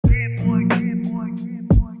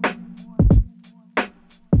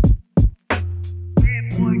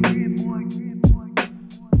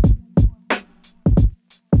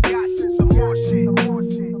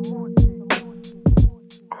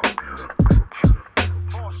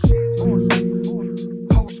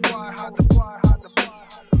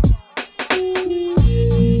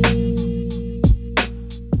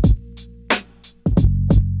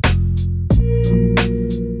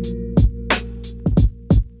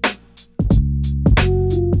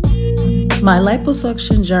My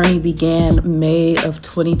liposuction journey began May of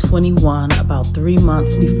 2021, about 3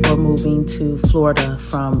 months before moving to Florida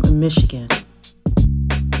from Michigan.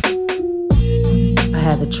 I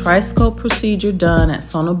had the Trisculpt procedure done at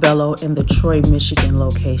Sono Bello in the Troy, Michigan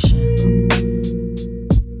location.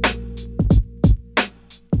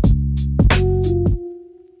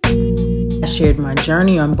 I shared my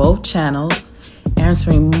journey on both channels,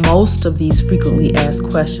 answering most of these frequently asked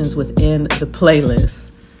questions within the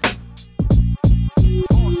playlist.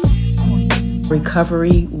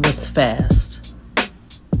 Recovery was fast.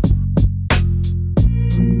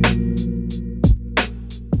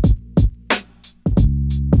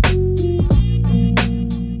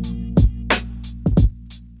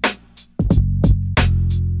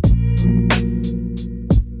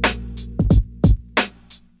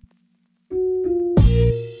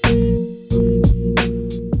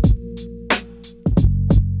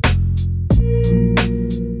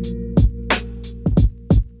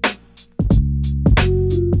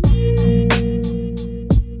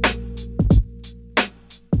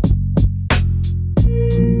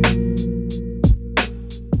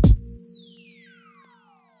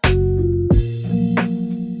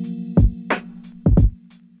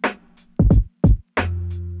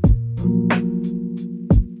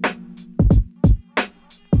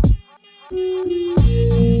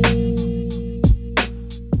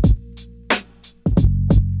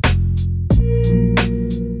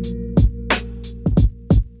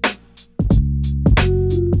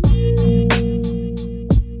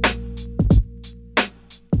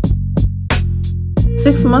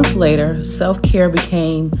 6 months later, self-care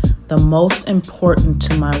became the most important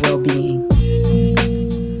to my well-being.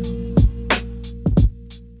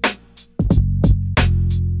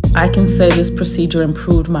 I can say this procedure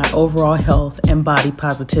improved my overall health and body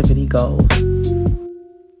positivity goals.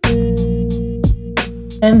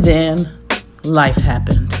 And then life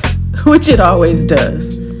happened, which it always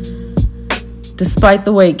does. Despite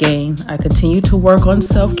the weight gain, I continued to work on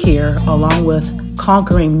self-care along with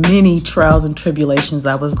conquering many trials and tribulations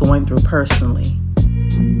I was going through personally.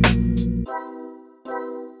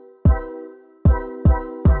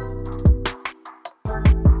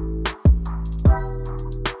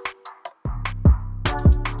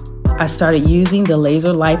 I started using the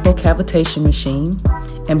laser lipo cavitation machine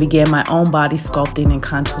and began my own body sculpting and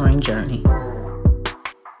contouring journey.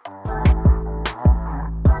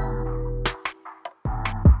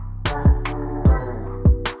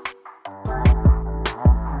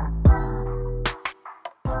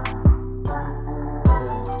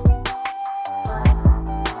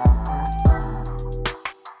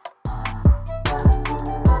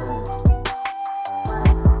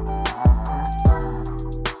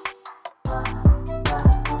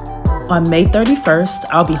 On May 31st,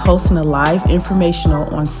 I'll be hosting a live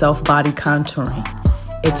informational on self-body contouring.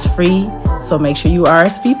 It's free, so make sure you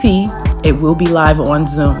RSVP. It will be live on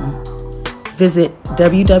Zoom. Visit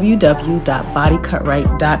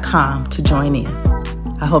www.bodycutright.com to join in.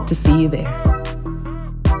 I hope to see you there.